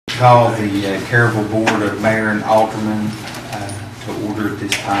call the Caryville Board of Mayor and Alderman to order at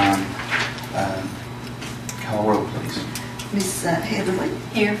this time. Call roll, please. Miss Heatherly?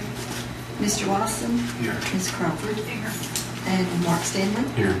 Here. Mr. Watson? Here. Miss Crawford? Here. And Mark Stanley?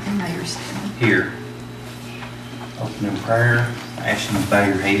 Here. And Mayor Stanley. Here. Open in prayer. Ask you to bow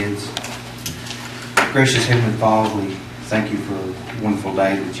your heads. Gracious Heavenly Father, we thank you for a wonderful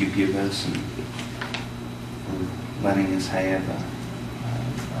day that you give us and for letting us have a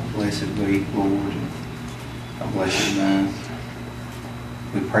blessed week, Lord, and a blessed month.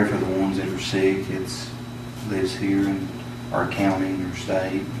 We pray for the ones that are sick that lives here in our county and our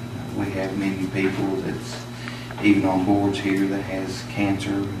state. We have many people that's even on boards here that has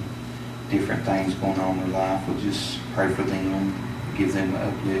cancer and different things going on in their life. We just pray for them, give them an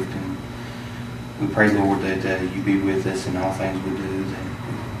uplift, and we pray, Lord, that you be with us in all things we do, that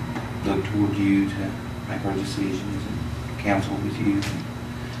we look toward you to make our decisions and counsel with you. And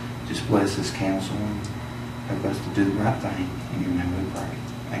just bless this counsel and help us to do the right thing. In your name we pray.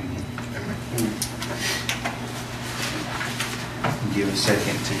 Amen. Amen. Give a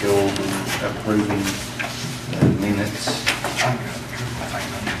second to go over approving the minutes.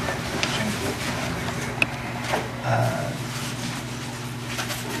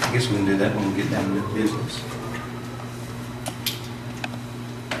 I guess we can do that when we get down to business.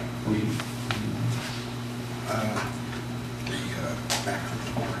 The backroom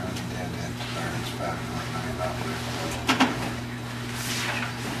program you did that starts $5.9.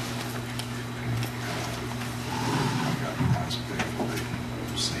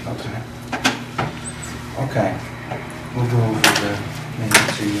 Okay. We'll go over the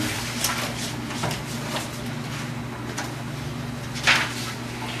minutes here.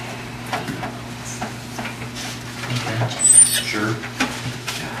 Okay. Sure.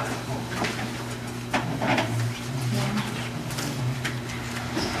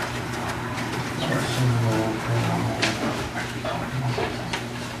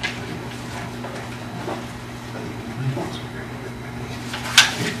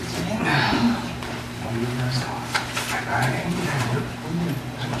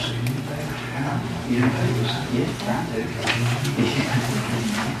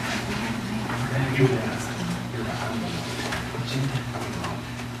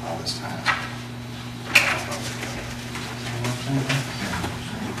 All this time.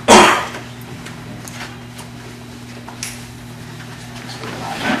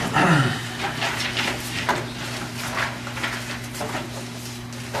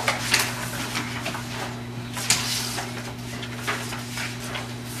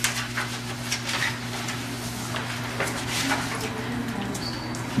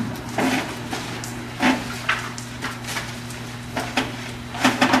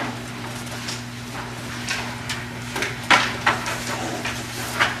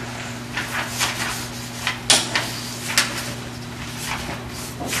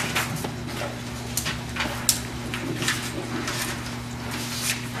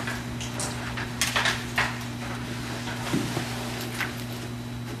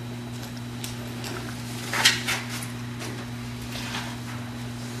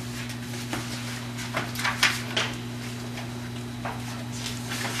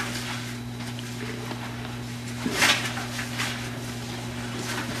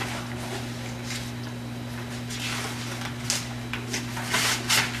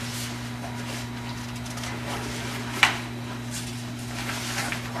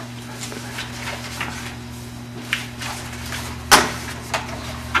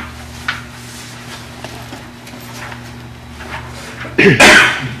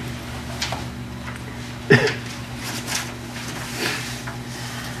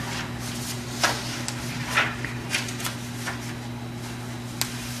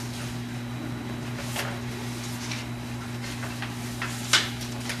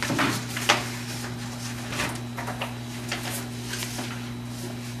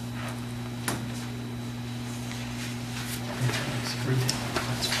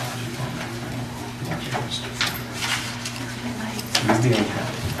 You'll be okay.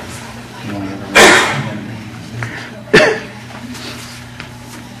 You want to have a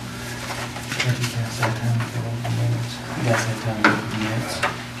You guys have time to look at the minutes.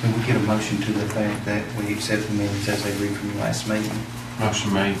 Can we get a motion to the fact that we accept the minutes as they read from the last meeting?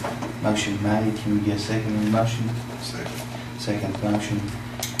 Motion made. Motion made. Can we get a second on the motion? Second. Second motion.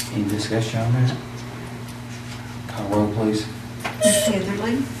 Any discussion on that? Call roll, please. Miss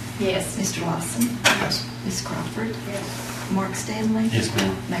Heatherly? Yes. Mr. Watson? Yes. Miss Crawford? Yes. Mark Stanley? Yes,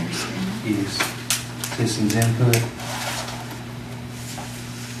 ma'am. Mayor Stanley? Yes. Citizens input.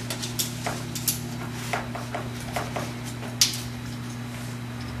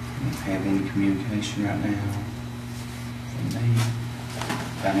 Don't have any communication right now from me.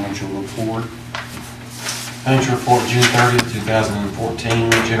 Financial report. Financial report, June 30th,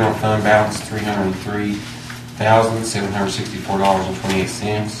 2014. General fund balance,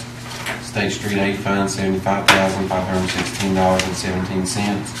 $303,764.28. State Street Aid Fund,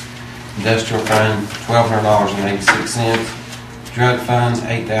 $75,516.17. Industrial Fund, $1,200.86. Drug Funds,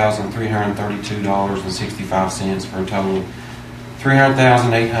 $8,332.65 for a total of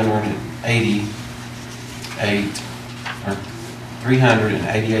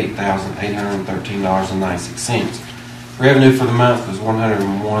 $388,813.96. Revenue for the month was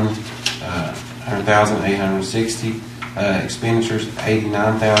 $101,860. Expenditures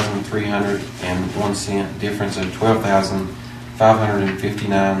 $89,301. Difference of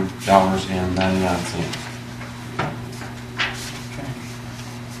 $12,559.99.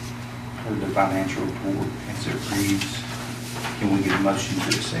 Heard the financial report as it reads. Can we get a motion to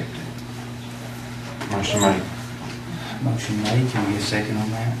accept it? Motion made. Motion made. Can we get a second on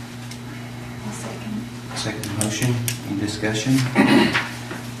that? I'll second. Second motion. Any discussion?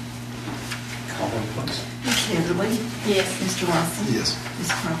 Call roll, please. Ms. Heatherly? Yes. Mr. Wilson? Yes.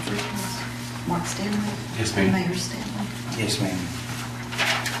 Ms. Crawford? Yes. Mark Stanley? Yes, ma'am. Mayor Stanley? Yes, ma'am.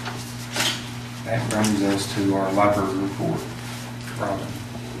 That brings us to our library report. Robin.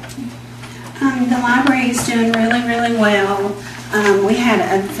 The library is doing really, really well. We had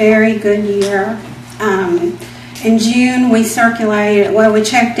a very good year. In June, we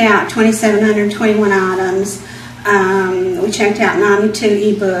checked out 2,721 items. We checked out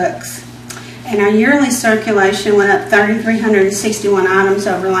 92 ebooks. And our yearly circulation went up 3,361 items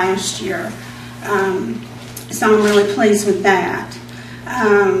over last year. So I'm really pleased with that.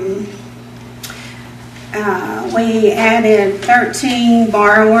 We added 13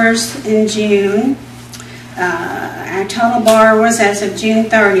 borrowers in June. Our total borrowers as of June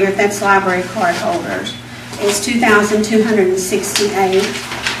 30th, that's library card holders, is 2,268.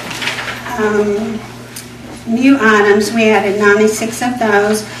 New items, we added 96 of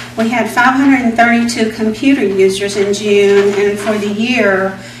those. We had 532 computer users in June, and for the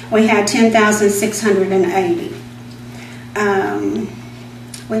year, we had 10,680.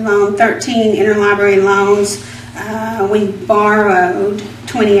 We loaned 13 interlibrary loans. We borrowed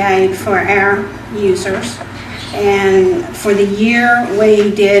 28 for our users. And for the year,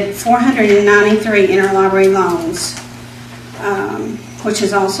 we did 493 interlibrary loans, which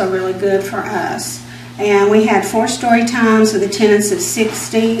is also really good for us. And we had 4 story times with attendance of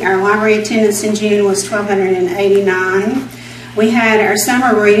 60. Our library attendance in June was 1,289. We had our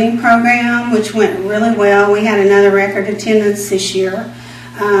summer reading program, which went really well. We had another record attendance this year.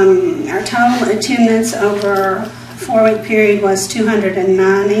 Our total attendance over a 4-week period was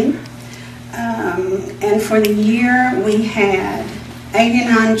 290. And for the year, we had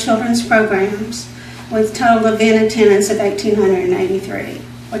 89 children's programs with total event attendance of 1,883,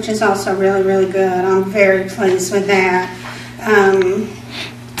 which is also really, really good. I'm very pleased with that.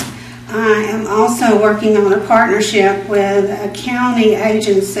 I am also working on a partnership with a county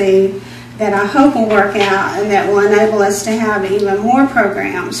agency that I hope will work out and that will enable us to have even more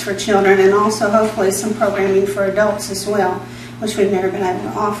programs for children and also hopefully some programming for adults as well, which we've never been able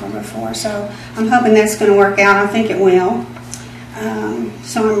to offer before. So I'm hoping that's going to work out. I think it will.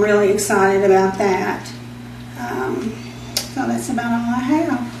 So I'm really excited about that. So that's about all I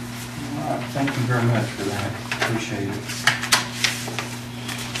have. All right. Thank you very much for that. Appreciate it.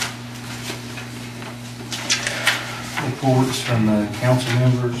 Reports from the council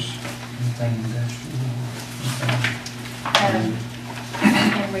members. Anything industrial?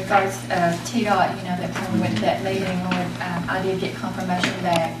 In regards to TDOT, you know, that when we went to that meeting, I did get confirmation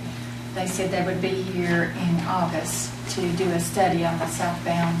back. They said they would be here in August to do a study on the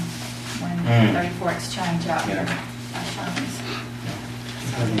southbound when 34 exchange out here.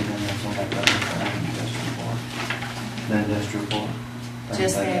 The industrial park.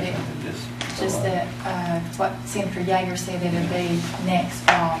 Just that what Senator Yeager said, it would be next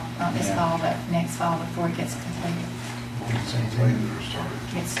fall, not this fall, but next fall before it gets completed.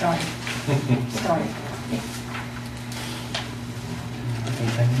 Get started.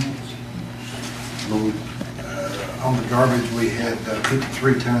 Lord. On the garbage, we had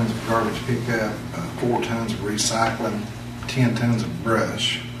 53 tons of garbage picked up, 4 tons of recycling, 10 tons of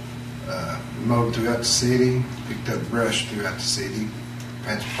brush. Mowed throughout the city, picked up brush throughout the city,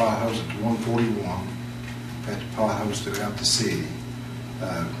 patched potholes at 141, patched potholes throughout the city,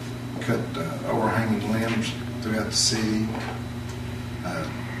 cut overhanging limbs throughout the city,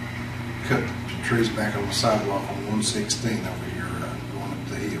 cut trees back on the sidewalk on 116 over here going up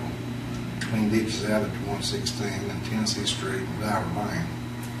the hill, cleaned ditches out at 116 and Tennessee Street and Diver Lane.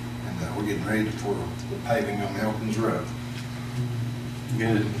 getting ready for the paving on Elkins Road.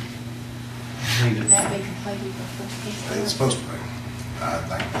 Good. Need to- That be completed before Easter. It's supposed to be. I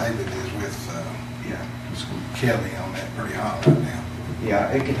think David is with Kelly on that pretty hot right now. Yeah,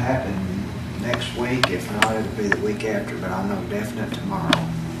 it could happen next week, if not, it'll be the week after, but I know definite tomorrow.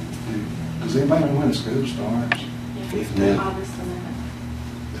 Does anybody know when school starts? Fifteen. August 11th.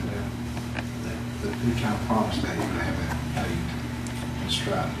 Who kind of promised that he would have that date in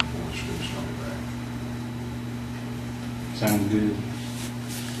stride before school started back? Sounds good.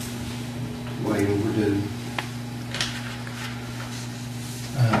 Way overdue.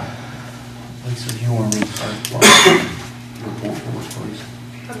 Lisa, you want to read the first part? Report for us, please.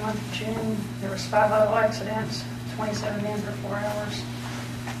 For the month of June, there was 5 auto accidents, 27 men for 4 hours.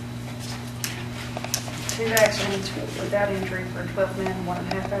 2 accidents without injury for 12 men,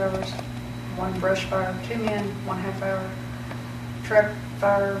 1.5 hours. 1 brush fire, 2 men, 1.5 hour. Truck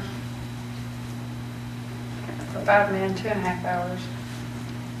fire for 5 men, 2.5 hours.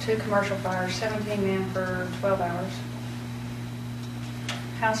 2 commercial fires, 17 men for 12 hours.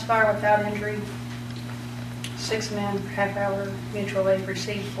 House fire without injury, 6 men, half hour. Mutual aid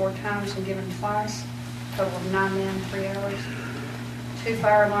received 4 times and given twice. Total of 9 men, 3 hours. 2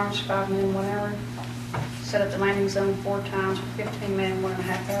 fire alarms, 5 men, 1 hour. Set up the landing zone 4 times for 15 men,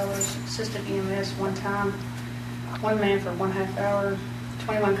 1.5 hours. Assisted EMS 1 time, 1 man for 1.5 hour.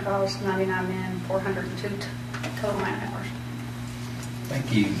 21 calls, 99 men, 402 total man hours.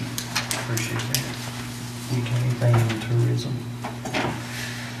 Thank you. Appreciate that. You got anything in tourism?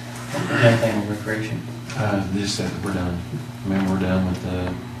 Anything in recreation? Just that we're done. I mean, we're done with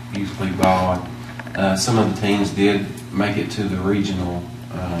the youth league ball. Some of the teams did make it to the regional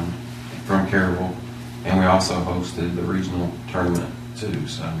from Carrollville, and we also hosted the regional tournament too.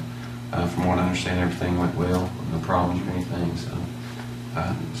 So, from what I understand, everything went well. No problems or anything. So,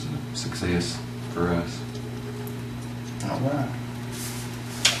 it was a success for us. All right.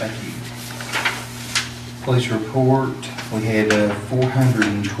 Thank you. Police report, we had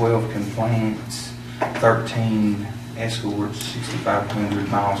 412 complaints, 13 escorts, 6,500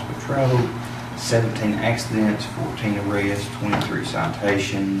 miles patrolled, 17 accidents, 14 arrests, 23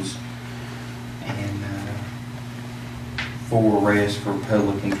 citations, and 4 arrests for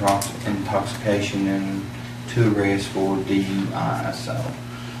public intoxication and 2 arrests for DUI. So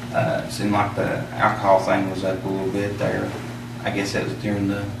it seemed like the alcohol thing was up a little bit there. I guess that was during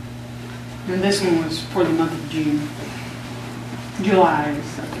the... And this one was for the month of June. July is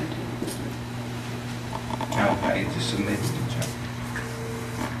something. Okay, just submitted to check.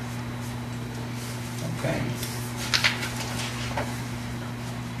 Okay.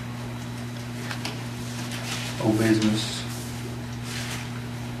 Old business.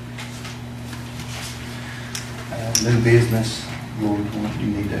 New business. Lord, what do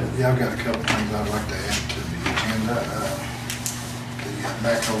you need to... Yeah, I've got a couple of things I'd like to add to the agenda. The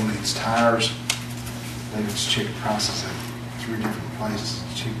backhoe needs tires. David's checked prices at 3 different places.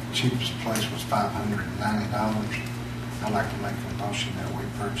 The cheapest place was $590. I'd like to make a motion that we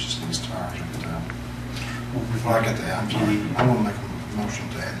purchase these tires. I got that. I'm sorry. I want to make a motion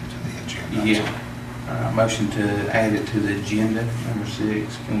to add it to the agenda. Yeah. Motion to add it to the agenda, number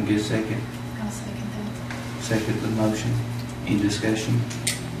 6. Can we get a second? I'll second that. Second the motion. Any discussion?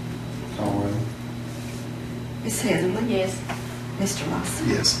 Call roll. Miss Heatherly? Yes. Mr. Lawson?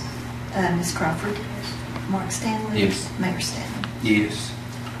 Yes. Miss Crawford? Mark Stanley? Yes. Mayor Stanley? Yes.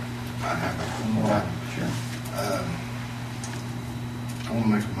 I have one more. Sure. I want to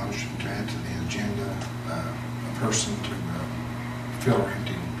make a motion to add to the agenda a person to fill our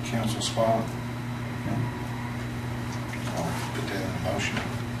empty council spot. I'll put that in the motion.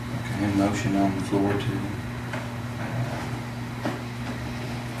 Okay, a motion on the floor to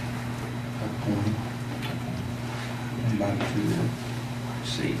appoint anybody to the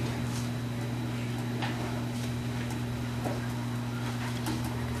seat.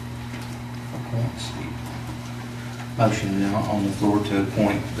 Appoint seat. Motion now on the floor to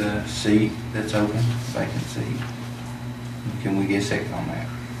appoint the seat that's open, vacant seat. Can we get a second on that?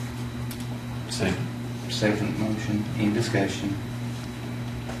 Second. Second motion, any discussion?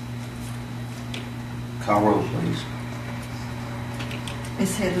 Call roll, please.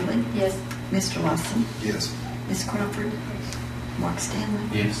 Miss Heatherly? Yes. Mr. Lawson? Yes. Miss Crawford? Mark Stanley?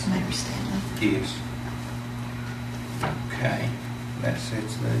 Yes. Mayor Stanley? Yes. Okay, that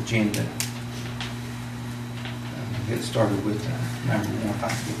sets the agenda. We'll get started with number 1, if I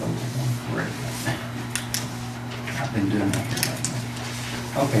can get over one correctly. I've been doing that here lately.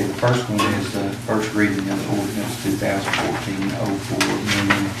 Okay, the first one is the first reading of the ordinance 2014-04,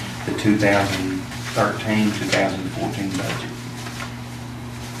 amending the 2013-2014 budget.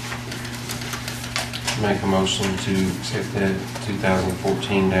 Make a motion to accept that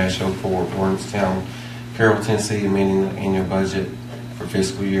 2014-04 ordinance town Carroll, Tennessee, amending the annual budget for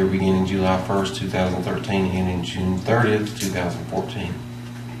fiscal year beginning July 1st, 2013, and ending June 30th, 2014.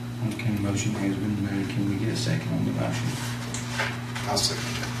 Okay, motion has been made. Can we get a second on the motion? I'll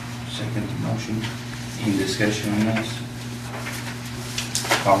second that. Second the motion. Any discussion on this?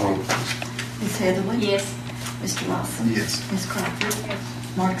 Call roll, please. Ms. Heatherly? Yes. Mr. Lawson? Yes. Ms. Crawford?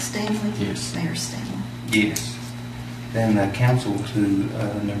 Mark Stanley? Yes. Mayor Stanley? Yes. Then the council to,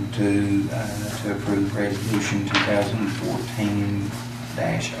 number 2, to approve resolution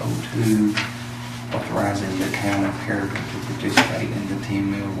 2014-02, authorizing the town of Carroll to participate in the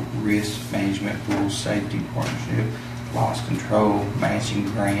 10 mil risk management pool safety partnership, loss control, matching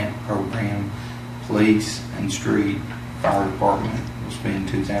grant program, police and street fire department will spend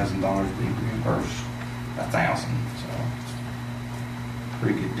 $2,000 to be reimbursed $1,000. So,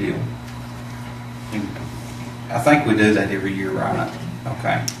 pretty good deal. I think we do that every year, right?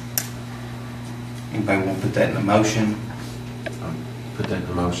 Okay. Anybody want to put that in the motion? Put that in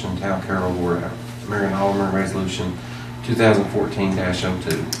the motion. Town Carroll Board, Mayor and Alderman, resolution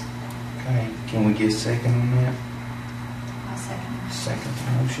 2014-02. Okay. Can we get a second on that? I'll second. Second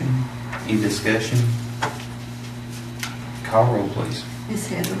the motion. Any discussion? Call roll, please. Ms.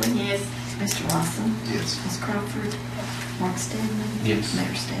 Heatherly? Yes. Mr. Lawson? Yes. Ms. Crawford? Mark Stanley? Yes.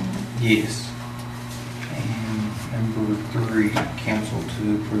 Mayor Stanley? Yes. And number 3, council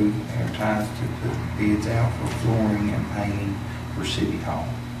to approve advertise to put bids out for flooring and painting for City Hall.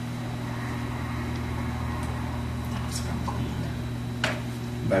 That was from Glenn.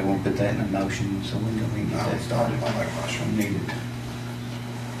 Anybody want to put that in a motion so we don't need to get that started? I'll make a motion. Need it.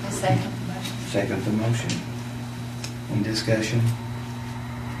 I'll second the motion. Second the motion. Any discussion?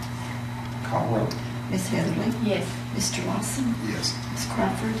 Call roll. Ms. Heatherly? Yes. Mr. Lawson? Yes. Ms.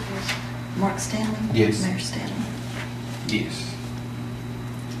 Crawford? Mark Stanley? Yes. Mayor Stanley? Yes.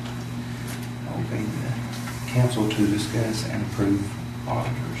 Okay, the council to discuss and approve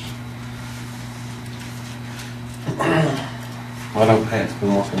auditors. I know Pat's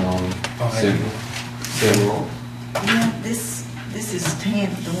been working on several. Yeah, this is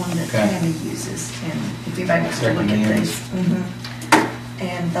the one that Okay. Tammy uses, and if anybody wants to look at Recommends. these.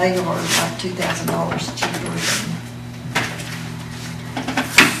 And they are like $2,000 cheaper than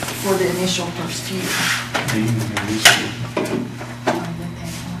for the initial first year. Do you know this?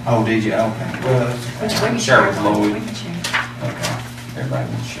 Oh, did you? Okay. Well, Which that's way you Sheriff share? Lloyd. We can share. Okay. Everybody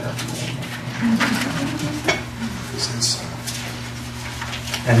wants Sheriff Lloyd. This is,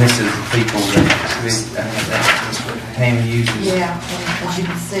 And this is the people that Tammy uses. Yeah, and as you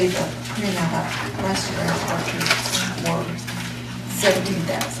can see, the printout last year, our vouchers were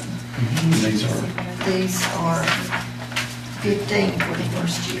 $17,000. Mhm, these are, These are 15 for the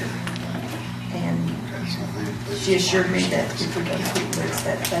first year. And okay, so she assured me that if we go quick list,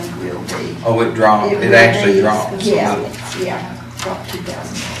 that they will be. oh, it dropped. It will actually be- dropped. Yeah, drop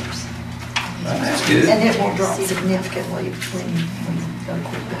 $2,000. That's good. And it will drop significantly when we go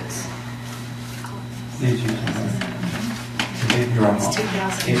QuickBooks. Did you? It dropped.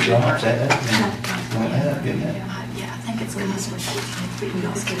 It dropped. That went up, didn't it? Yeah, I think it's because we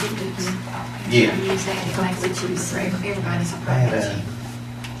don't get it. Yeah. Use that, it makes it cheaper for everybody's I had approach.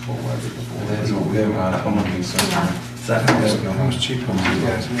 what was it before? That's what we're going to be something. how much cheaper than you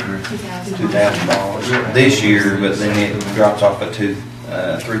guys here? $2,000 this year, but then it drops off at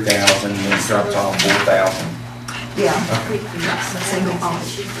 $3,000, and then it drops off $4,000. Yeah, single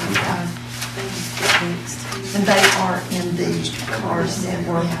audit. And they are in the CARS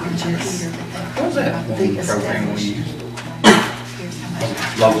network, which is What was that the one program we established. used?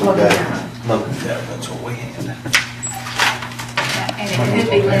 Local Local government. government. Local government, that's what we had. And it could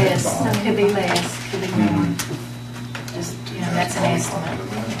be less, could be less, could be more. Just, that's an estimate.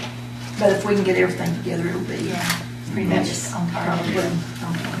 But if we can get everything together, it'll be Yeah, pretty much on probably target.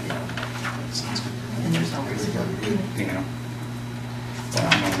 on target. And there's always a You know. Well, I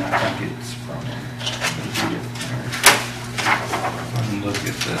mean, I think it's probably. I can look at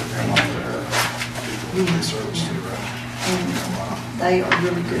They service too, right? And they are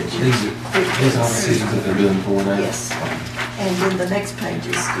really good. These are decisions that they're doing for now. Yes. And then the next page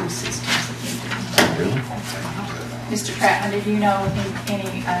is school systems. Really? Mr. Trapman, did you know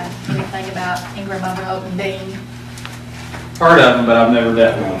anything about Ingram Overholt and Dean? Heard of them, but I've never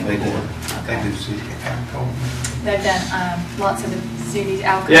dealt with them They do, before. they do city council. They've done lots of the cities,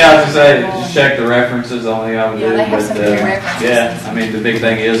 alcohol. Yeah, I was gonna say, just check the references, only I would Yeah, do, they have but, some good references. yeah, I mean, the big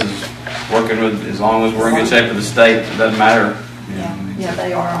thing is working with, as long as we're in good shape with the state, it doesn't matter. Yeah. Yeah,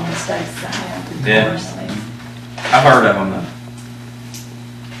 they are on the state side. Yeah. I've heard of them though.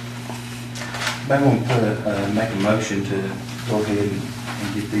 Maybe we'll make a motion to go ahead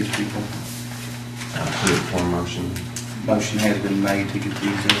and get these people. I'll put it for motion. Motion has been made to get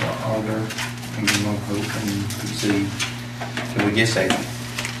these as an order and give them hope and see. Can we get a second?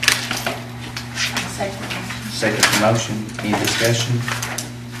 Second. Second the motion. Any discussion?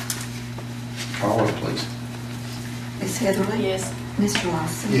 Call roll, please. Ms. Heatherly? Yes. Mr.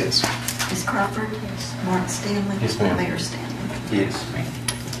 Lawson? Yes. Ms. Crawford? Yes. Mark Stanley? Yes, ma'am. Mayor Stanley? Yes, ma'am.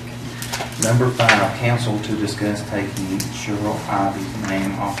 Number 5, council to discuss taking Cheryl Ivy's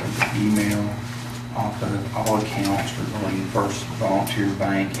name off of the email, off of all accounts regarding First Volunteer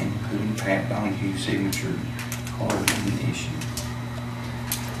Bank and putting Pat Donohue's signature card in the issue.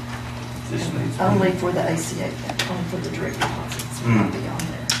 This needs to be- Only for the ACA, only for the direct deposits, will not be on there.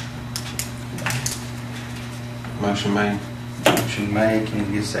 Motion made. Motion made, can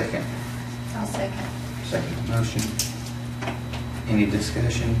you get a second? I'll second. Second motion. Any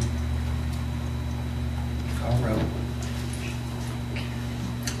discussion? Call roll.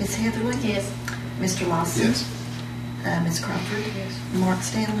 Ms. Heatherly? Yes. Mr. Lawson? Yes. Ms. Crawford? Yes. Mark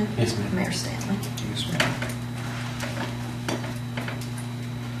Stanley? Yes, ma'am. Mayor Stanley? Yes, ma'am.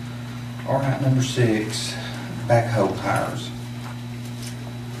 All right, number 6, backhoe tires.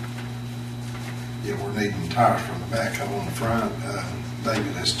 Yeah, we're needing tires from the backhoe on the front.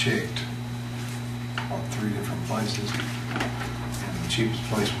 David has checked, 3 different places. And the cheapest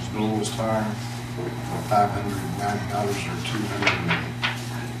place was Doyle's Tire, $590 or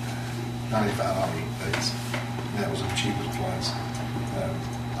 $295 a piece. And that was the cheapest place.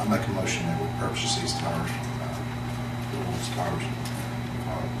 I make a motion that we purchase these tires from Doyle's Tires.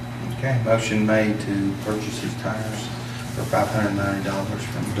 Okay, motion made to purchase these tires for $590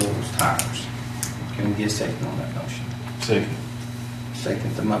 from Doyle's Tires. Can we get a second on that motion? Second.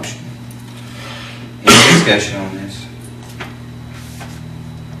 Second the motion. Any discussion on this?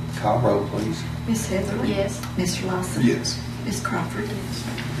 Call roll, please. Ms. Heatherly? Yes. Mr. Lawson? Yes. Ms. Crawford?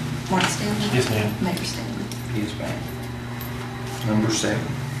 Mark Stanley? Yes, ma'am. Mayor Stanley? Yes, ma'am. Number 7,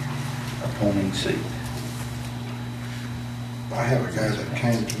 appointing seat. I have a guy that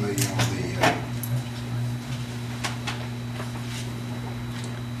came to me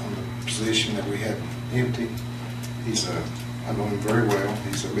on the position that we had empty. I know him very well.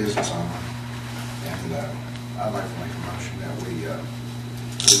 He's a business owner. And I'd like to make a motion that we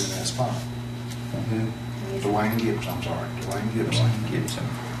put him in that spot. Who? Dwayne Gibbs, I'm sorry. Dwayne Gibson. Dwayne Gibson.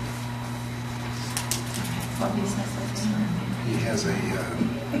 What business is it? He has a,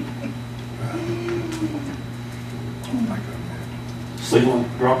 Sealing,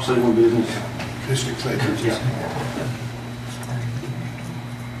 drop sealing business. acoustic sector.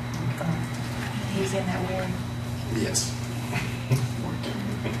 He's in that ward. Yes.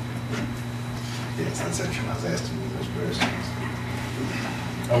 Yes, that's actually, I was asking you those questions.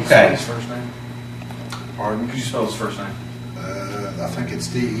 Okay. His first name? Pardon? Could you spell his first name? I think it's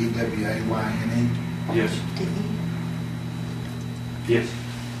Dewayne. Yes. Yes.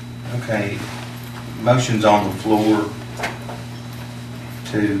 Okay, motion's on the floor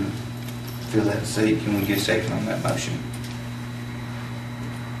to fill that seat. Can we get a second on that motion?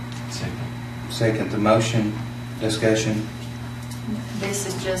 Second. Second the motion. Discussion? This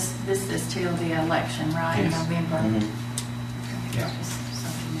is till the election, right, in Yes. November? Mhm. Yeah. Just so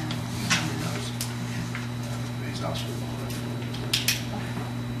you know. He's also.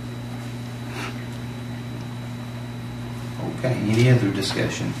 Okay, any other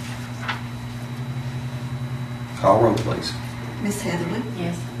discussion? Call roll, please. Ms. Heatherly?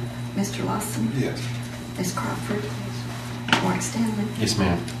 Yes. Mr. Lawson? Yes. Ms. Crawford? Mark Stanley? Yes,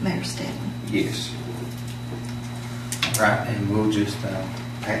 ma'am. Mayor Stanley? Yes. All right, and we'll just,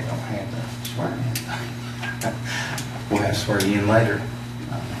 Pat don't have the swearing in. We'll have to swear you in later.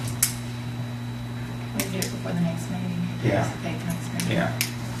 We'll do it before the next meeting. Yeah. Okay, next meeting. Yeah.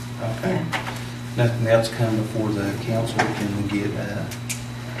 Okay. Nothing else come before the council, can we get a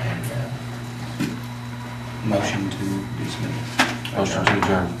motion to dismiss? Motion to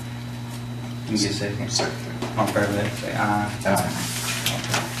adjourn. Can you get a second? Second. All in favor of that, say aye. Aye.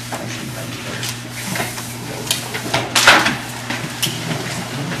 Okay. Motion carries.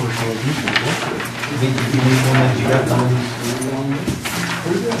 Vicky, you need one that you got those?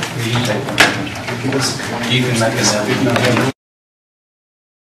 You take one. You can make another.